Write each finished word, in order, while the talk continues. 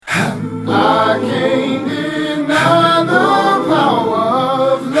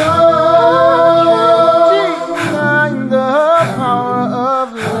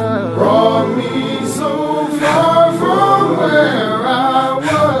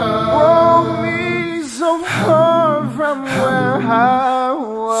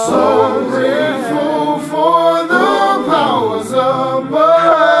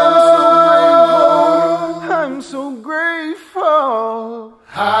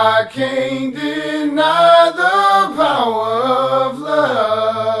I can't deny the power of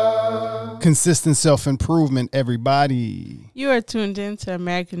love. Consistent self-improvement, everybody. You are tuned in to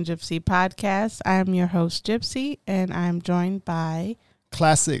American Gypsy Podcast. I am your host, Gypsy, and I'm joined by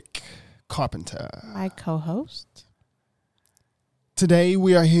Classic Carpenter, my co-host. Today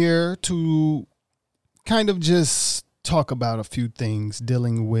we are here to kind of just talk about a few things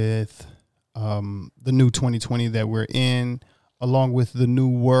dealing with the new 2020 that we're in, along with the new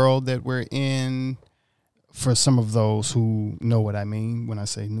world that we're in, for some of those who know what I mean when I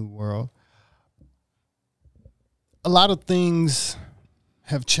say new world. A lot of things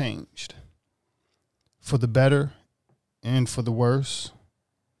have changed for the better and for the worse,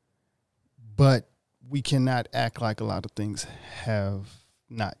 but we cannot act like a lot of things have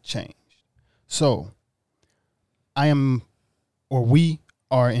not changed. So we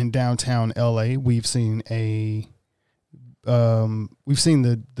are in downtown LA. We've seen the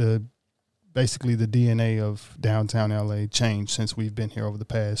basically the DNA of downtown LA change since we've been here over the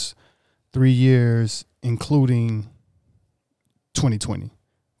past 3 years, including 2020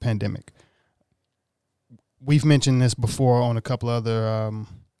 pandemic. We've mentioned this before on a couple other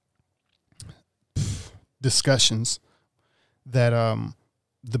discussions that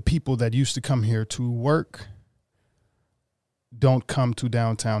the people that used to come here to work don't come to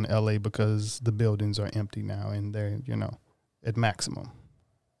downtown LA because the buildings are empty now and they're, at maximum.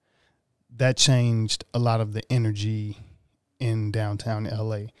 That changed a lot of the energy in downtown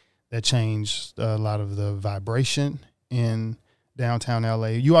LA. That changed a lot of the vibration in downtown LA.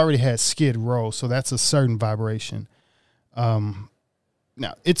 You already had Skid Row, so that's a certain vibration.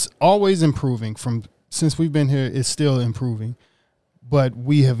 Now, it's always improving. Since we've been here, it's still improving. But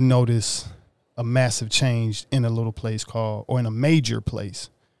we have noticed a massive change in a little place in a major place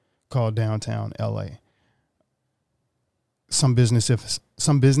called downtown LA. Some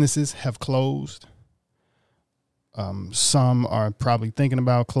businesses have closed. Some are probably thinking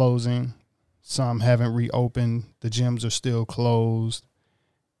about closing. Some haven't reopened. The gyms are still closed.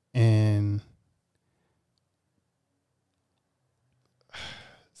 And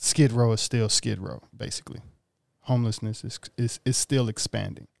Skid Row is still Skid Row, basically. Homelessness is still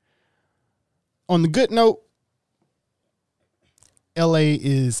expanding. On the good note, LA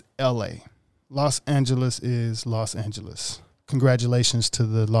is LA. Los Angeles is Los Angeles. Congratulations to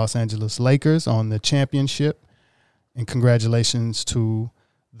the Los Angeles Lakers on the championship, and congratulations to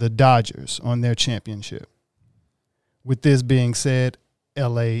the Dodgers on their championship. With this being said,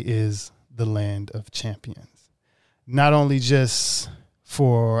 LA is the land of champions. Not only just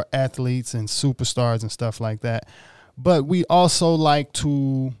for athletes and superstars and stuff like that, but we also like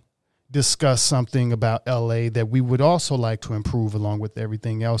to discuss something about LA that we would also like to improve along with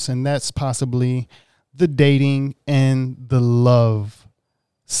everything else, and that's possibly the dating and the love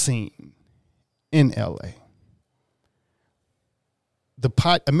scene in LA.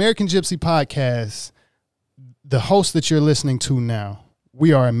 The American Gypsy Podcast, the host that you're listening to now,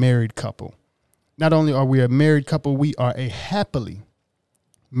 we are a married couple. Not only are we a married couple, we are a happily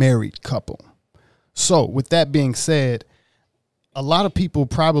married couple. So with that being said, a lot of people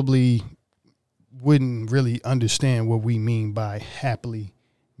probably wouldn't really understand what we mean by happily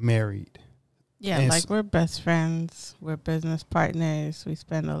married. Yeah, and like we're best friends, we're business partners, we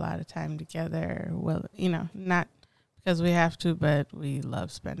spend a lot of time together. Well, not because we have to, but we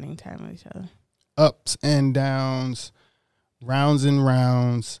love spending time with each other. Ups and downs, rounds and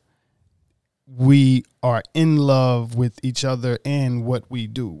rounds. We are in love with each other and what we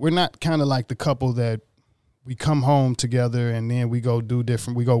do. We're not kind of like the couple that we come home together and then we go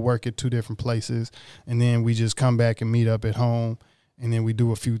work at two different places, and then we just come back and meet up at home, and then we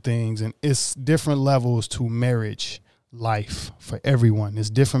do a few things. And it's different levels to marriage life for everyone. It's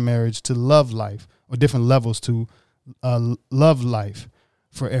different marriage to love life, or different levels to love life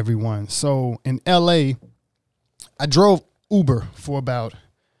for everyone. So in LA, I drove Uber for about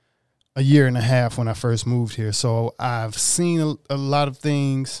a year and a half when I first moved here. So I've seen a lot of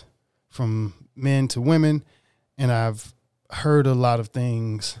things from men to women, and I've heard a lot of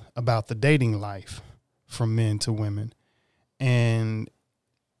things about the dating life from men to women. And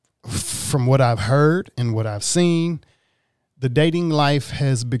from what I've heard and what I've seen, the dating life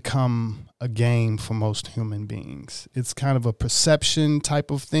has become a game for most human beings. It's kind of a perception type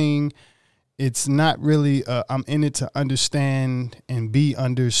of thing. It's not really, I'm in it to understand and be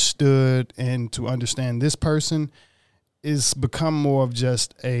understood and to understand this person. It's become more of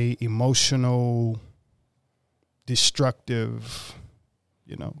just a emotional, destructive,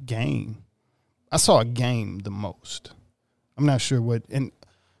 game. I saw a game the most. I'm not sure what, and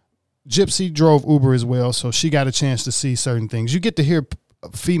Gypsy drove Uber as well, so she got a chance to see certain things. You get to hear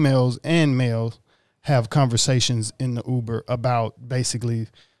females and males have conversations in the Uber about basically,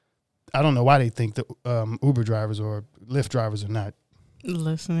 I don't know why they think that Uber drivers or Lyft drivers are not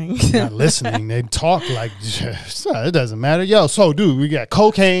listening. not listening. They talk like it doesn't matter. Yo, so dude, we got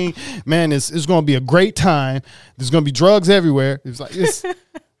cocaine. Man, it's going to be a great time. There's going to be drugs everywhere. It's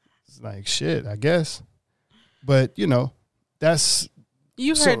like shit, I guess. But you know, that's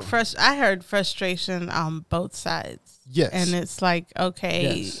I heard frustration on both sides. Yes, and it's like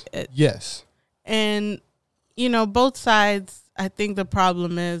okay, yes. And you know, both sides. I think the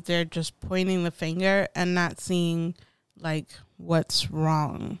problem is they're just pointing the finger and not seeing like what's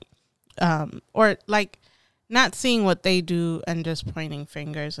wrong, or like not seeing what they do and just pointing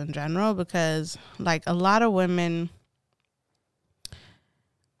fingers in general, because like a lot of women,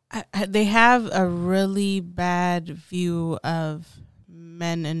 they have a really bad view of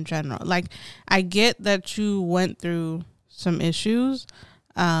men in general. Like I get that you went through some issues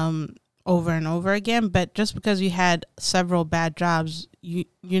over and over again, but just because you had several bad jobs, you're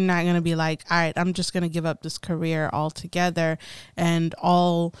not going to be like, all right, I'm just going to give up this career altogether and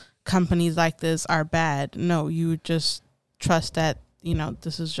all companies like this are bad. No, you just trust that, you know,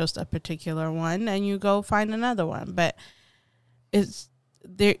 this is just a particular one and you go find another one. But it's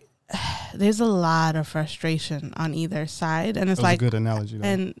there's a lot of frustration on either side, and it's like a good analogy though.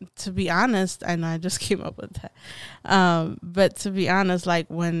 And to be honest, I know I just came up with that, but to be honest, like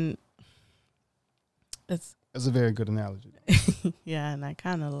when That's a very good analogy. yeah, and I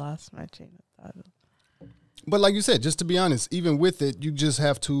kind of lost my chain of thought. But like you said, just to be honest, even with it, you just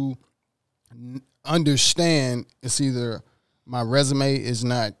have to understand it's either my resume is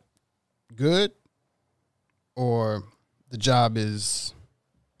not good or the job is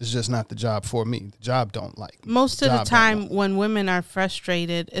just not the job for me. The job don't like me. Most of the time when women are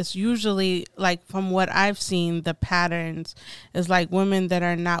frustrated, it's usually like, from what I've seen, the patterns is like women that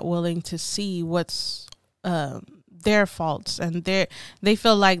are not willing to see what's their faults, and they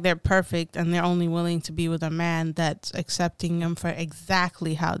feel like they're perfect and they're only willing to be with a man that's accepting them for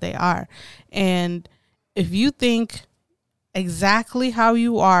exactly how they are. And if you think exactly how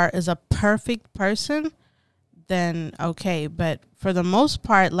you are is a perfect person, then okay. But for the most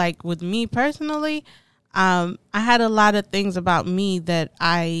part, like with me personally, I had a lot of things about me that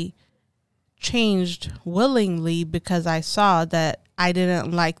I changed willingly because I saw that I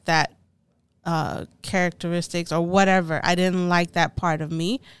didn't like that characteristics or whatever. I didn't like that part of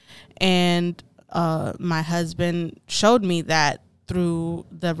me. And my husband showed me that through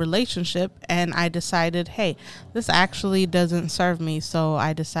the relationship, and I decided, hey, this actually doesn't serve me. So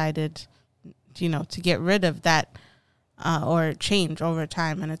I decided, you know, to get rid of that or change over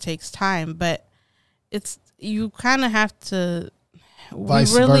time, and it takes time, but you kind of have to,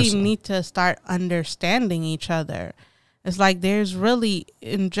 Vice we really versa. need to start understanding each other. It's like there's really,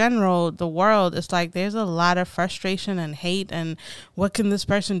 in general, the world, it's like there's a lot of frustration and hate and what can this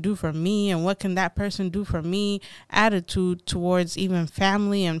person do for me and what can that person do for me attitude towards even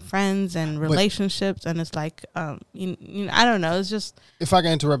family and friends and relationships. And it's like, I don't know. It's just. If I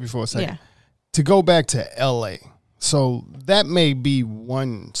can interrupt you for a second. Yeah. To go back to LA, so that may be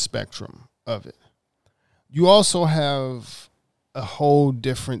one spectrum of it. You also have a whole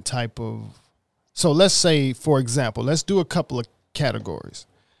different type of. So let's say, for example, let's do a couple of categories.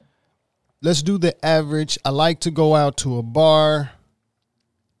 Let's do the average. I like to go out to a bar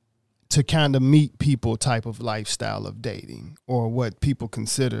to kind of meet people type of lifestyle of dating, or what people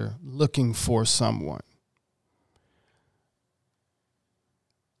consider looking for someone.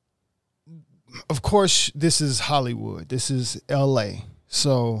 Of course, this is Hollywood. This is LA.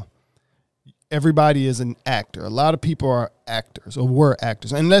 So everybody is an actor. A lot of people are actors or were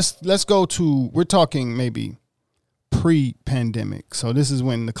actors. And let's go to, we're talking maybe pre-pandemic. So this is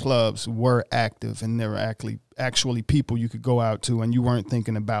when the clubs were active and there were actually people you could go out to and you weren't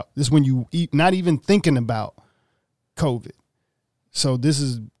thinking about. This is when you not even thinking about COVID. So this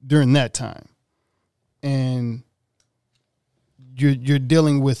is during that time. And you're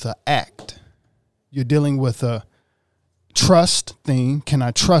dealing with an act. You're dealing with a trust thing. Can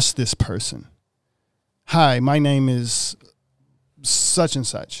I trust this person? Hi, my name is such and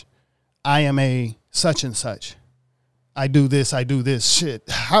such. I am a such and such. I do this. Shit.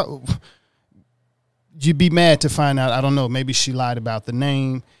 How? You'd be mad to find out, I don't know, maybe she lied about the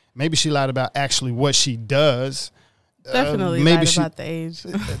name. Maybe she lied about actually what she does. Definitely lied about the age.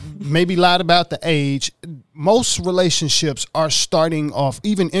 Maybe lied about the age. Most relationships are starting off,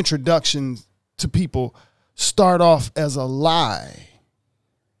 even introductions to people start off as a lie.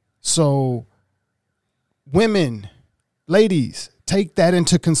 So women, ladies, take that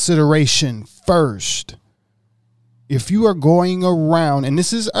into consideration first. If you are going around, and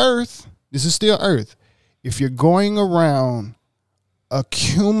this is earth, this is still earth. If you're going around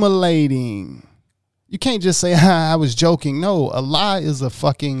accumulating, you can't just say, I was joking. No, a lie is a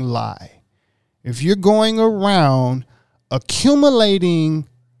fucking lie. If you're going around accumulating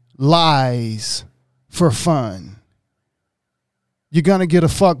lies for fun, you're going to get a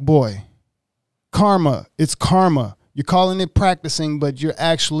fuck boy. Karma. It's karma. You're calling it practicing, but you're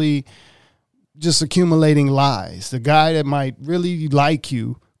actually just accumulating lies. The guy that might really like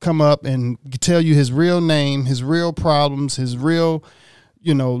you come up and tell you his real name, his real problems, his real,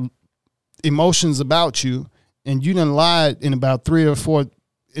 emotions about you, and you done lied in about 3 or 4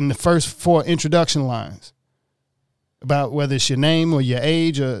 in the first 4 introduction lines about whether it's your name or your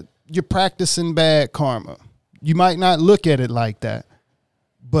age, or you're practicing bad karma. You might not look at it like that,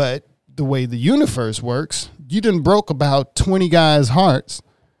 but the way the universe works, you done broke about 20 guys' hearts,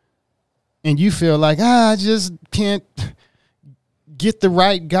 and you feel like, I just can't get the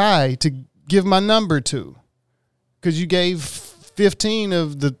right guy to give my number to, because you gave 15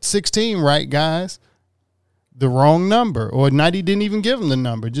 of the 16 right guys the wrong number, or not, he didn't even give them the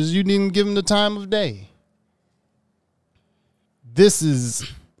number, just you didn't give them the time of day. This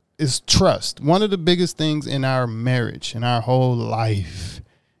is trust. One of the biggest things in our marriage, in our whole life,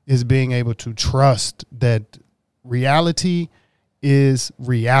 is being able to trust that reality is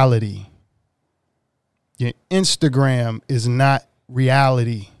reality. Your Instagram is not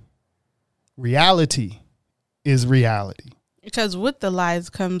reality. Reality is reality. Because with the lies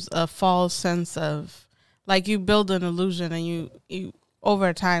comes a false sense of, like, you build an illusion and you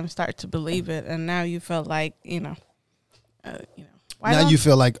over time start to believe it, and now you feel like, now you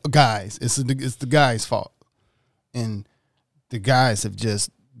feel like, guys, it's the guy's fault, and the guys have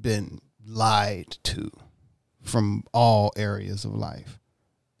just been lied to from all areas of life,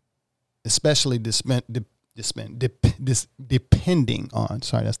 especially depending on.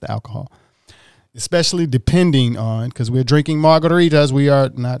 Sorry, that's the alcohol. Especially depending on, because we're drinking margaritas. We are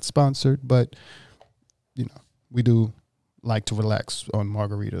not sponsored, but we do like to relax on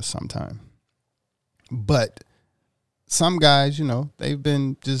margaritas sometime. But some guys, they've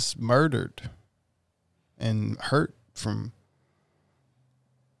been just murdered and hurt from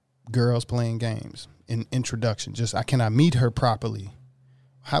girls playing games in introduction. Just, I cannot meet her properly.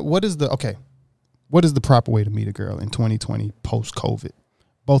 What is the proper way to meet a girl in 2020 post-COVID?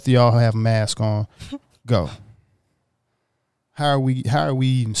 Both of y'all have a mask on. Go. How are we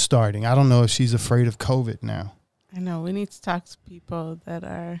even starting? I don't know if she's afraid of COVID now. I know. We need to talk to people that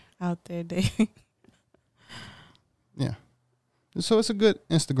are out there dating. Yeah. So it's a good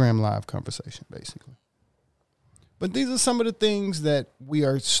Instagram live conversation, basically. But these are some of the things that we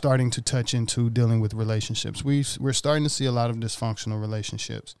are starting to touch into dealing with relationships. We're starting to see a lot of dysfunctional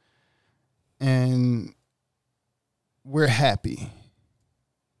relationships. And we're happy.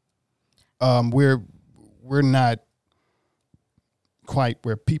 We're not quite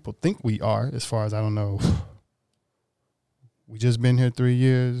where people think we are, as far as, I don't know. We just been here 3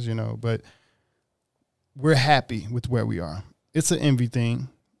 years, but we're happy with where we are. It's an envy thing.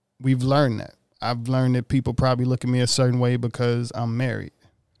 We've learned that. I've learned that people probably look at me a certain way because I'm married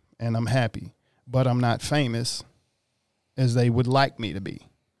and I'm happy, but I'm not famous as they would like me to be,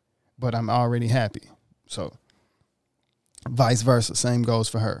 but I'm already happy. So vice versa, same goes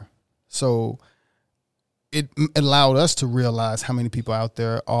for her. So it allowed us to realize how many people out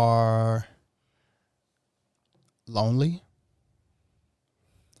there are lonely.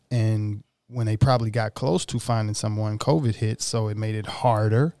 And when they probably got close to finding someone, COVID hit, so it made it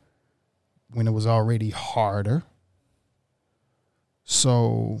harder when it was already harder.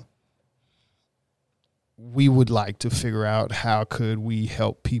 So we would like to figure out how could we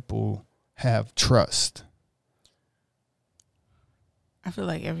help people have trust. I feel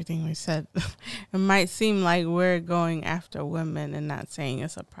like everything we said, it might seem like we're going after women and not saying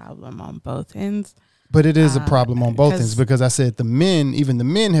it's a problem on both ends. But it is a problem on both ends, because I said even the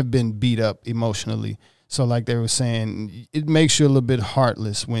men have been beat up emotionally. So like they were saying, it makes you a little bit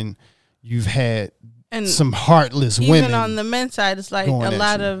heartless when you've had some heartless women. Even on the men's side, it's like a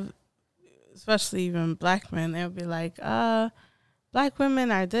lot of, especially even black men, they'll be like, black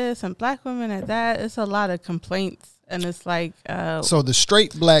women are this and black women are that. It's a lot of complaints. And it's like... so the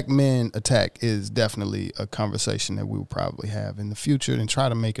straight black men attack is definitely a conversation that we will probably have in the future and try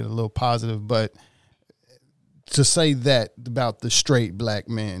to make it a little positive. But to say that about the straight black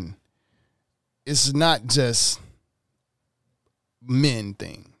men, it's not just men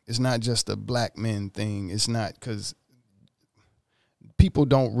thing. It's not just a black men thing. It's not, because people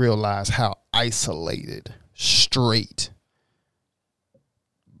don't realize how isolated straight,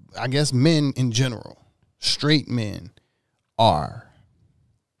 I guess men in general, straight men are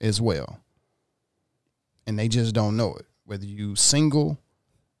as well. And they just don't know it. Whether you single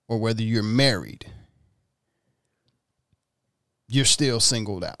or whether you're married, you're still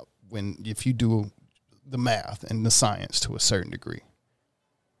singled out if you do the math and the science to a certain degree.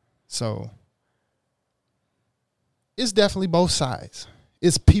 So it's definitely both sides.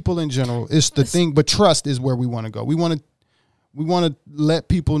 It's people in general. It's the thing, but trust is where we want to go. We want to let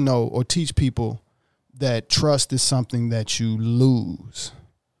people know or teach people that trust is something that you lose.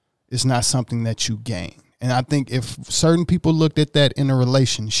 It's not something that you gain. And I think if certain people looked at that in a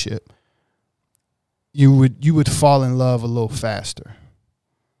relationship, you would fall in love a little faster.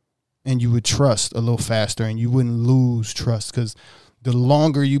 And you would trust a little faster, and you wouldn't lose trust, because the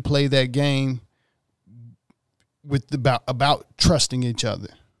longer you play that game with about trusting each other,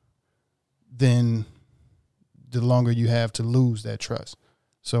 then the longer you have to lose that trust.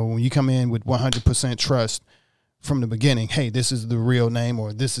 So when you come in with 100% trust from the beginning, hey, this is the real name,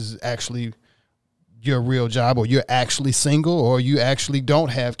 or this is actually your real job, or you're actually single, or you actually don't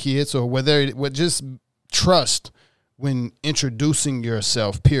have kids, or just trust when introducing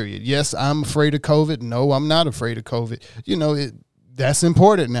yourself, period. Yes, I'm afraid of COVID. No, I'm not afraid of COVID. That's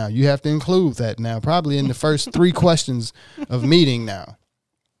important now. You have to include that now, probably in the first 3 questions of meeting now.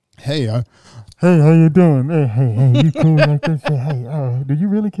 Hey, how you doing? Hey, you cool like this? Hey, do you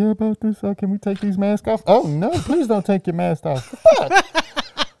really care about this? Can we take these masks off? Oh, no, please don't take your mask off. Fuck.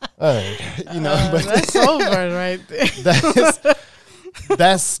 But that's over right there.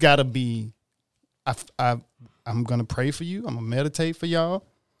 That's got to be, I'm going to pray for you. I'm going to meditate for y'all,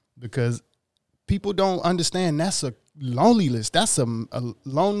 because people don't understand that's a loneliness. That's a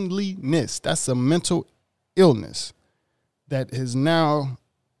loneliness. That's a mental illness that is now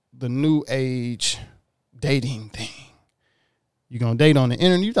the new age dating thing. You're going to date on the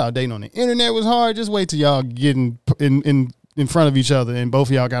internet. You thought dating on the internet was hard. Just wait till y'all get in front of each other and both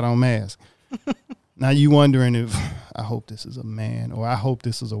of y'all got on masks. Now you wondering if, I hope this is a man, or I hope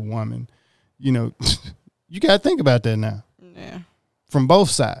this is a woman. You got to think about that now. Yeah. From both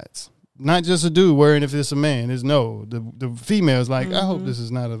sides. Not just a dude worrying if it's a man. It's no. The female's like, I hope this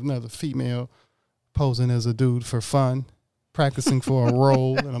is not another female posing as a dude for fun, practicing for a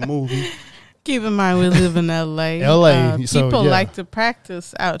role in a movie. Keep in mind, we live in L.A. People like to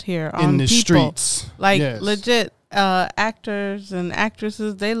practice out here in the streets. Legit actors and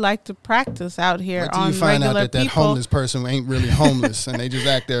actresses, they like to practice out here on regular people. You find out that homeless person ain't really homeless, and they just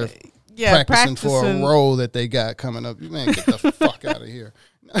act there practicing for a role that they got coming up. Man, get the fuck out of here.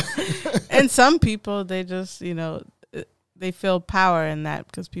 And some people, they just, they feel power in that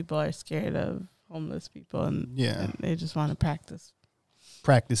because people are scared of homeless people, and they just want to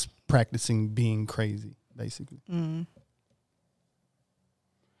practicing being crazy, basically. Mm.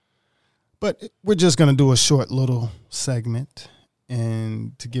 But we're just going to do a short little segment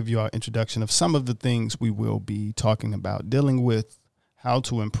and to give you our introduction of some of the things we will be talking about, dealing with how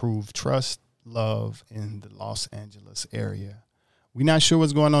to improve trust, love in the Los Angeles area. We're not sure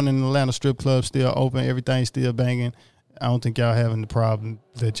what's going on in Atlanta. Strip clubs still open. Everything's still banging. I don't think y'all having the problem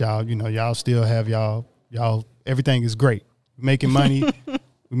that y'all still have y'all, everything is great. We're making money. We're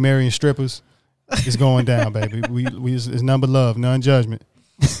marrying strippers. It's going down, baby. It's none but love, none judgment.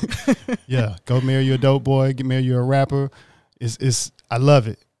 Yeah, go marry you a dope boy, marry you a rapper. I love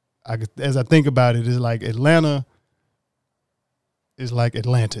it. As I think about it, it's like Atlanta is like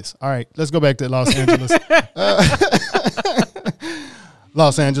Atlantis. All right, let's go back to Los Angeles.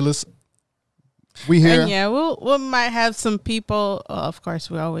 Los Angeles. We here. And we might have some people. Of course,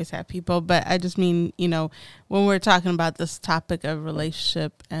 we always have people, but I just mean, when we're talking about this topic of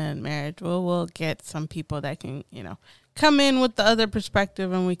relationship and marriage, we'll get some people that can, come in with the other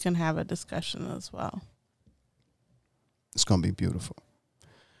perspective, and we can have a discussion as well. It's going to be beautiful.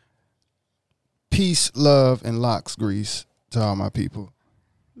 Peace, love, and locks grease to all my people.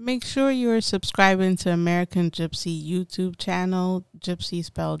 Make sure you're subscribing to American Gypsy YouTube channel, Gypsy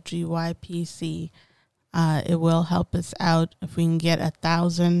spelled GYPC. It will help us out. If we can get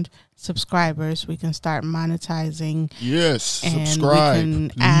 1,000 subscribers, we can start monetizing. Yes, and subscribe. We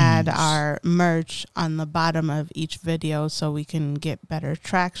can add our merch on the bottom of each video so we can get better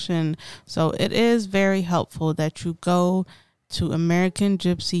traction. So it is very helpful that you go to American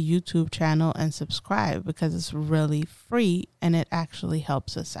Gypsy YouTube channel and subscribe, because it's really free and it actually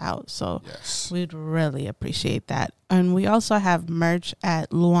helps us out. So we'd really appreciate that. And we also have merch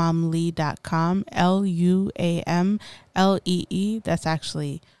at luamlee.com, LUAMLEE. That's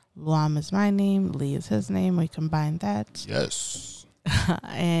actually, Luam is my name, Lee is his name. We combined that. Yes.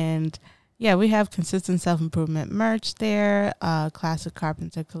 And yeah, we have consistent self-improvement merch there, classic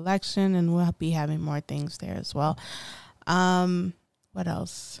carpenter collection, and we'll be having more things there as well. What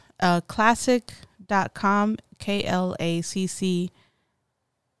else? Classic.com, KLACCIK.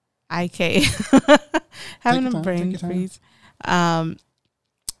 Having a brain freeze.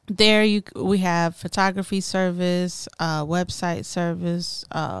 There we have photography service, website service,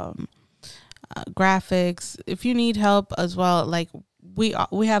 graphics. If you need help as well, like we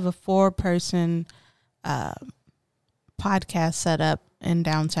have a 4-person podcast set up in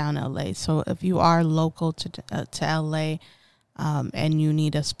downtown LA. So if you are local to LA, and you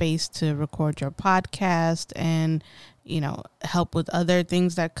need a space to record your podcast and, help with other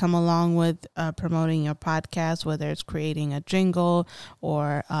things that come along with promoting your podcast, whether it's creating a jingle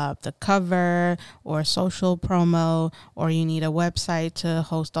or the cover or social promo, or you need a website to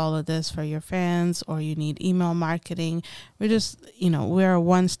host all of this for your fans, or you need email marketing. We're just, we're a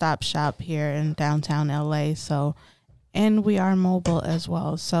one-stop shop here in downtown LA. So, and we are mobile as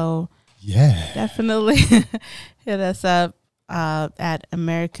well. So yeah, definitely hit us up at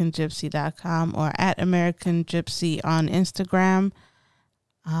AmericanGypsy.com or at American Gypsy on Instagram.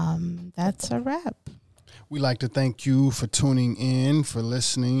 That's a wrap. We'd like to thank you for tuning in, for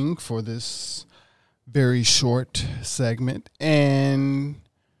listening, for this very short segment, and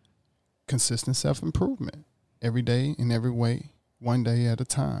consistent self-improvement every day in every way, one day at a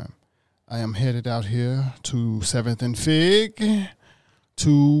time. I am headed out here to 7th and Fig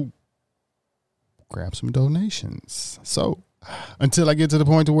to grab some donations. So until I get to the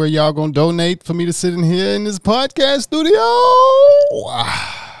point to where y'all gonna donate for me to sit in here in this podcast studio,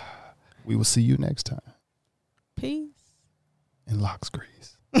 we will see you next time. Peace. In Locks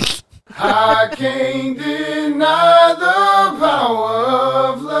Grease. I can't deny